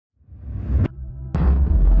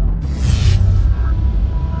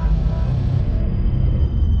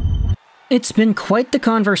It's been quite the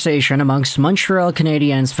conversation amongst Montreal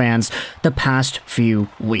Canadiens fans the past few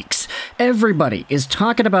weeks. Everybody is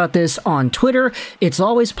talking about this on Twitter. It's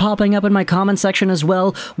always popping up in my comment section as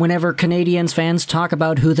well whenever Canadiens fans talk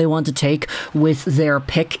about who they want to take with their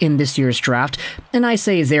pick in this year's draft. And I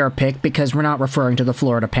say their pick because we're not referring to the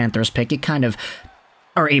Florida Panthers pick. It kind of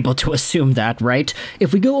are able to assume that, right?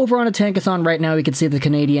 If we go over on a Tankathon right now, we can see the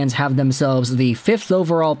Canadiens have themselves the 5th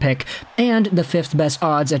overall pick and the 5th best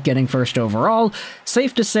odds at getting 1st overall.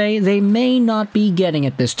 Safe to say they may not be getting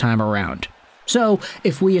it this time around. So,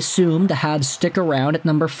 if we assume the Habs stick around at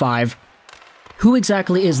number 5, who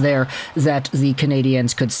exactly is there that the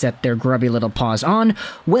Canadiens could set their grubby little paws on?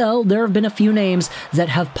 Well, there have been a few names that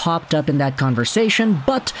have popped up in that conversation,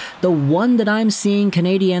 but the one that I'm seeing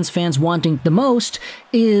Canadiens fans wanting the most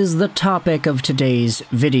is the topic of today's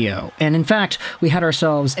video. And in fact, we had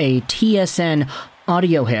ourselves a TSN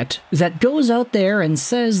audio hit that goes out there and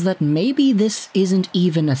says that maybe this isn't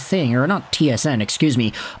even a thing, or not TSN, excuse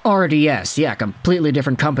me, RDS, yeah, completely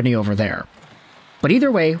different company over there. But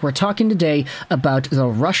either way, we're talking today about the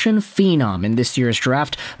Russian phenom in this year's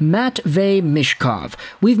draft, Matvei Michkov.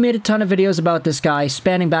 We've made a ton of videos about this guy,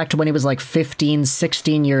 spanning back to when he was like 15,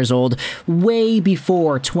 16 years old, way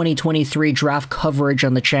before 2023 draft coverage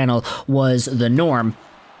on the channel was the norm.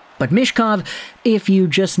 But Michkov, if you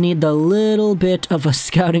just need the little bit of a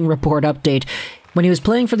scouting report update, when he was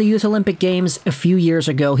playing for the Youth Olympic Games a few years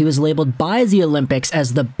ago, he was labeled by the Olympics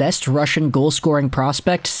as the best Russian goal-scoring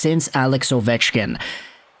prospect since Alex Ovechkin.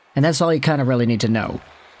 And that's all you kind of really need to know.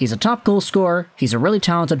 He's a top goal scorer, he's a really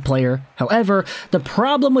talented player. However, the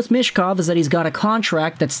problem with Michkov is that he's got a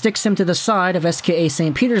contract that sticks him to the side of SKA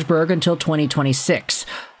St. Petersburg until 2026.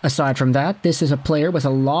 Aside from that, this is a player with a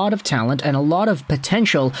lot of talent and a lot of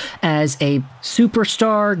potential as a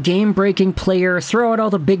superstar, game-breaking player. Throw out all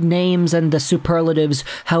the big names and the superlatives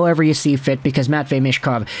however you see fit, because Matvei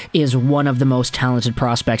Michkov is one of the most talented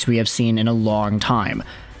prospects we have seen in a long time.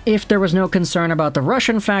 If there was no concern about the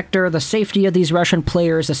Russian factor, the safety of these Russian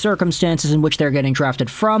players, the circumstances in which they're getting drafted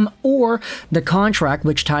from, or the contract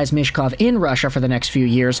which ties Michkov in Russia for the next few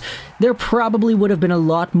years, there probably would have been a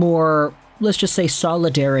lot more, let's just say,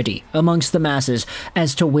 solidarity amongst the masses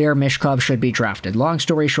as to where Michkov should be drafted. Long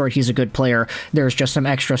story short, he's a good player. There's just some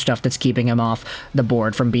extra stuff that's keeping him off the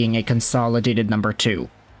board from being a consolidated number 2.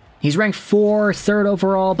 He's ranked 3rd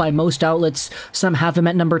overall by most outlets. Some have him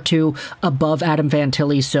at number 2, above Adam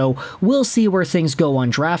Fantilli, so we'll see where things go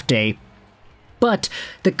on draft day. But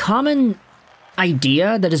the common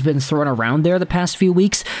idea that has been thrown around there the past few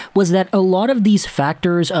weeks was that a lot of these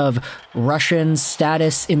factors of Russian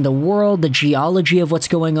status in the world, the geology of what's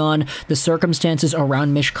going on, the circumstances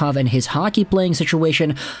around Michkov and his hockey playing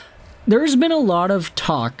situation, there's been a lot of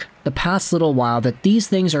talk the past little while that these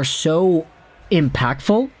things are so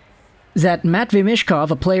impactful that Matvei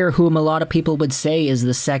Michkov, a player whom a lot of people would say is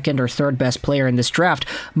the 2nd or 3rd best player in this draft,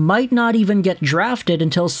 might not even get drafted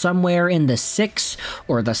until somewhere in the 6th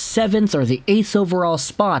or the 7th or the 8th overall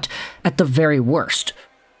spot at the very worst.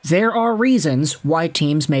 There are reasons why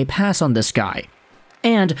teams may pass on this guy.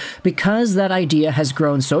 And because that idea has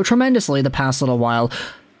grown so tremendously the past little while,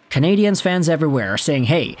 Canadiens fans everywhere are saying,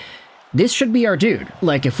 hey, this should be our dude.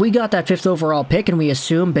 Like, if we got that 5th overall pick and we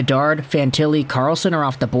assume Bedard, Fantilli, Carlsson are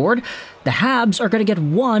off the board, the Habs are going to get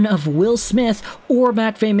one of Will Smith or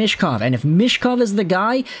Matvei Michkov. And if Michkov is the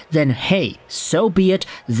guy, then hey, so be it.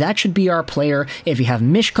 That should be our player. If you have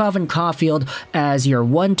Michkov and Caulfield as your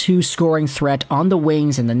 1-2 scoring threat on the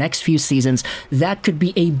wings in the next few seasons, that could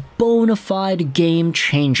be a bona fide game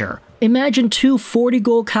changer. Imagine 2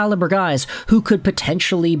 40-goal caliber guys who could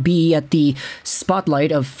potentially be at the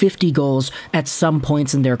spotlight of 50 goals at some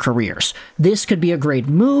points in their careers. This could be a great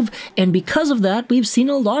move, and because of that, we've seen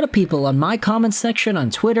a lot of people on my comment section on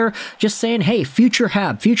Twitter just saying, hey, future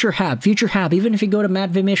Hab, future Hab, future Hab. Even if you go to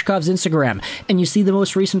Matvei Michkov's Instagram and you see the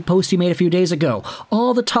most recent post he made a few days ago,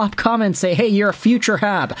 all the top comments say, hey, you're a future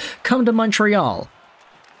Hab. Come to Montreal.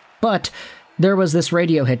 But there was this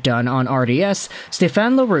radio hit done on RDS.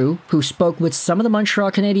 Stéphane Leroux, who spoke with some of the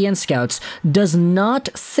Montreal Canadiens scouts, does not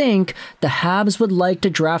think the Habs would like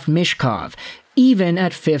to draft Michkov, even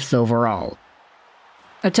at 5th overall.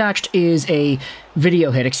 Attached is a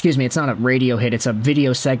video hit, excuse me, it's not a radio hit, it's a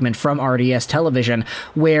video segment from RDS television,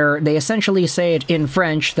 where they essentially say it in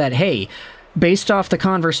French that, hey, based off the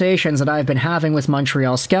conversations that I've been having with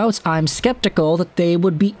Montreal scouts, I'm skeptical that they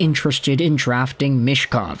would be interested in drafting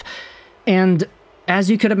Michkov. And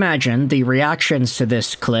as you could imagine, the reactions to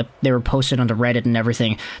this clip, they were posted onto Reddit and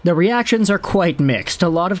everything, the reactions are quite mixed. A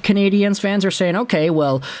lot of Canadiens fans are saying, okay,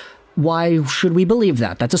 well, why should we believe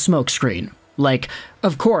that? That's a smokescreen. Like,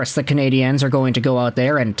 of course, the Canadiens are going to go out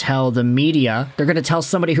there and tell the media, they're going to tell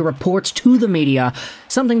somebody who reports to the media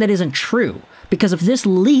something that isn't true. Because if this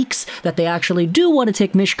leaks that they actually do want to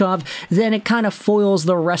take Michkov, then it kind of foils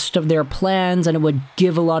the rest of their plans, and it would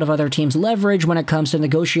give a lot of other teams leverage when it comes to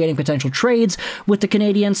negotiating potential trades with the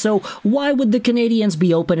Canadiens. So why would the Canadiens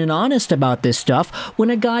be open and honest about this stuff when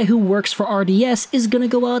a guy who works for RDS is going to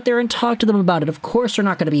go out there and talk to them about it? Of course they're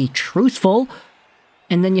not going to be truthful.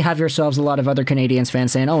 And then you have yourselves a lot of other Canadiens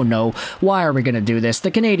fans saying, oh no, why are we going to do this?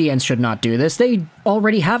 The Canadiens should not do this. They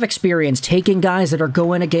already have experience taking guys that are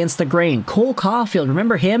going against the grain. Cole Caulfield,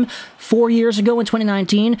 remember him? 4 years ago in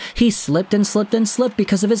 2019, he slipped and slipped and slipped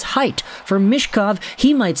because of his height. For Michkov,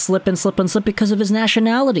 he might slip and slip and slip because of his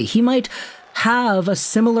nationality. He might have a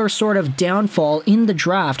similar sort of downfall in the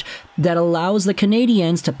draft that allows the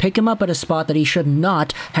Canadiens to pick him up at a spot that he should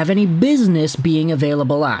not have any business being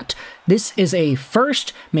available at. This is a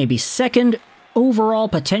first, maybe second overall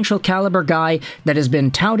potential caliber guy that has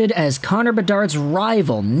been touted as Connor Bedard's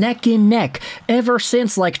rival, neck and neck, ever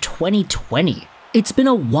since like 2020. It's been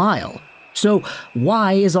a while. So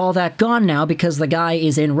why is all that gone now? Because the guy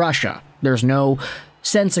is in Russia. There's no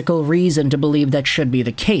sensical reason to believe that should be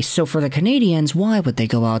the case. So for the Canadiens, why would they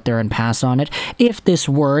go out there and pass on it? If this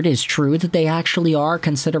word is true that they actually are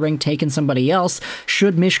considering taking somebody else,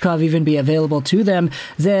 should Michkov even be available to them,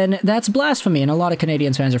 then that's blasphemy, and a lot of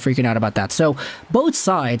Canadiens fans are freaking out about that. So both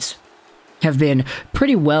sides have been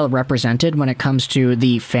pretty well represented when it comes to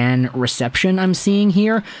the fan reception I'm seeing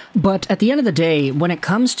here, but at the end of the day, when it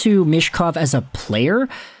comes to Michkov as a player,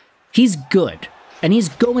 he's good. And he's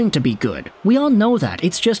going to be good. We all know that.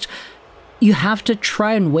 It's just, you have to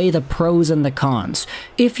try and weigh the pros and the cons.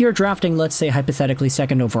 If you're drafting, let's say, hypothetically,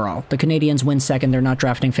 second overall, the Canadiens win second, they're not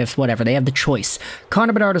drafting fifth, whatever, they have the choice.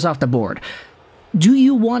 Connor Bedard is off the board. Do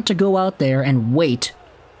you want to go out there and wait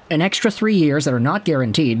an extra 3 years that are not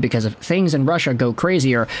guaranteed, because if things in Russia go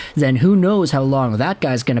crazier, then who knows how long that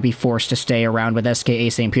guy's going to be forced to stay around with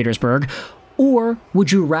SKA St. Petersburg? Or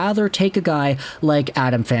would you rather take a guy like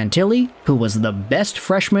Adam Fantilli, who was the best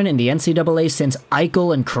freshman in the NCAA since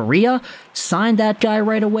Eichel in Korea, sign that guy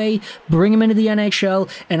right away, bring him into the NHL,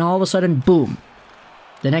 and all of a sudden, boom.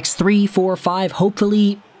 The next 3, 4, 5,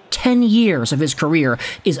 hopefully 10 years of his career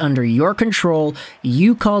is under your control.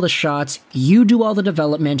 You call the shots, you do all the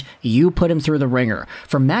development, you put him through the ringer.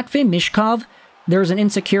 For Matvei Michkov, there's an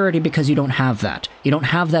insecurity because you don't have that. You don't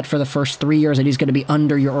have that for the first 3 years that he's going to be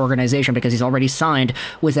under your organization because he's already signed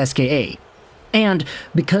with SKA. And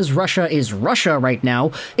because Russia is Russia right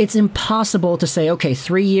now, it's impossible to say, okay,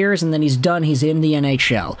 3 years and then he's done, he's in the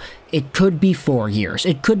NHL. It could be 4 years.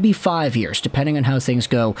 It could be 5 years, depending on how things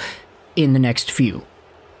go in the next few.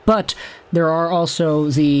 But there are also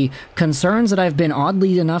the concerns that I've been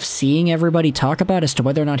oddly enough seeing everybody talk about as to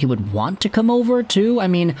whether or not he would want to come over too. I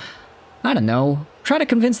mean, I don't know, try to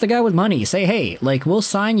convince the guy with money. Say, hey, like, we'll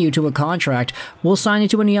sign you to a contract, we'll sign you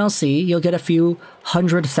to an ELC, you'll get a few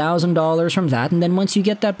 $100,000 from that, and then once you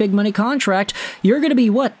get that big money contract, you're going to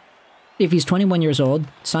be, what, if he's 21 years old,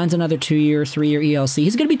 signs another 2-year, 3-year ELC,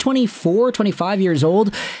 he's going to be 24, 25 years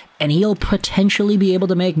old, and he'll potentially be able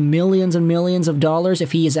to make millions and millions of dollars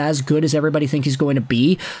if he is as good as everybody thinks he's going to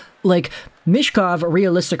be. Like, Michkov,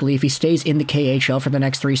 realistically, if he stays in the KHL for the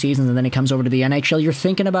next 3 seasons and then he comes over to the NHL, you're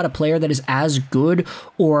thinking about a player that is as good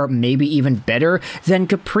or maybe even better than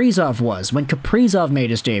Kaprizov was when Kaprizov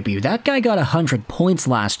made his debut. That guy got 100 points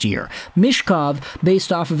last year. Michkov,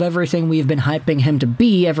 based off of everything we've been hyping him to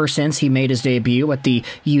be ever since he made his debut at the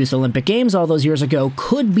Youth Olympic Games all those years ago,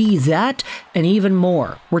 could be that and even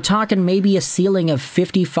more. We're talking maybe a ceiling of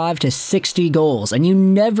 55 to 60 goals, and you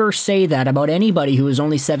never say that about anybody who is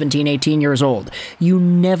only 17, 18 years old. You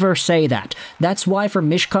never say that. That's why for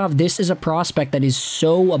Michkov, this is a prospect that is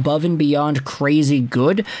so above and beyond crazy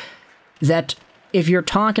good that if you're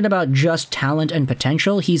talking about just talent and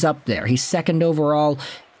potential, he's up there. He's second overall,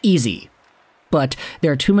 easy. But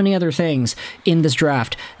there are too many other things in this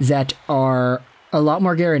draft that are a lot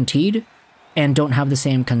more guaranteed and don't have the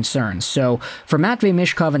same concerns. So for Matvei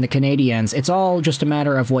Michkov and the Canadiens, it's all just a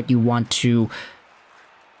matter of what you want to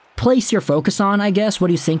place your focus on, I guess. What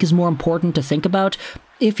do you think is more important to think about?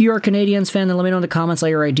 If you're a Canadiens fan, then let me know in the comments all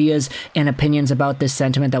your ideas and opinions about this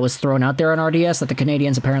sentiment that was thrown out there on RDS, that the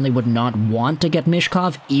Canadiens apparently would not want to get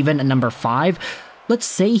Michkov, even at number 5. Let's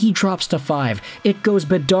say he drops to 5. It goes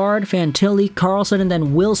Bedard, Fantilli, Carlsson, and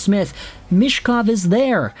then Will Smith. Michkov is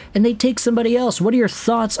there, and they take somebody else. What are your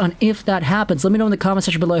thoughts on if that happens? Let me know in the comment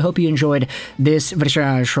section below. I hope you enjoyed this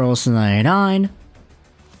video,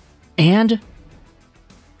 and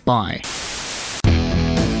bye.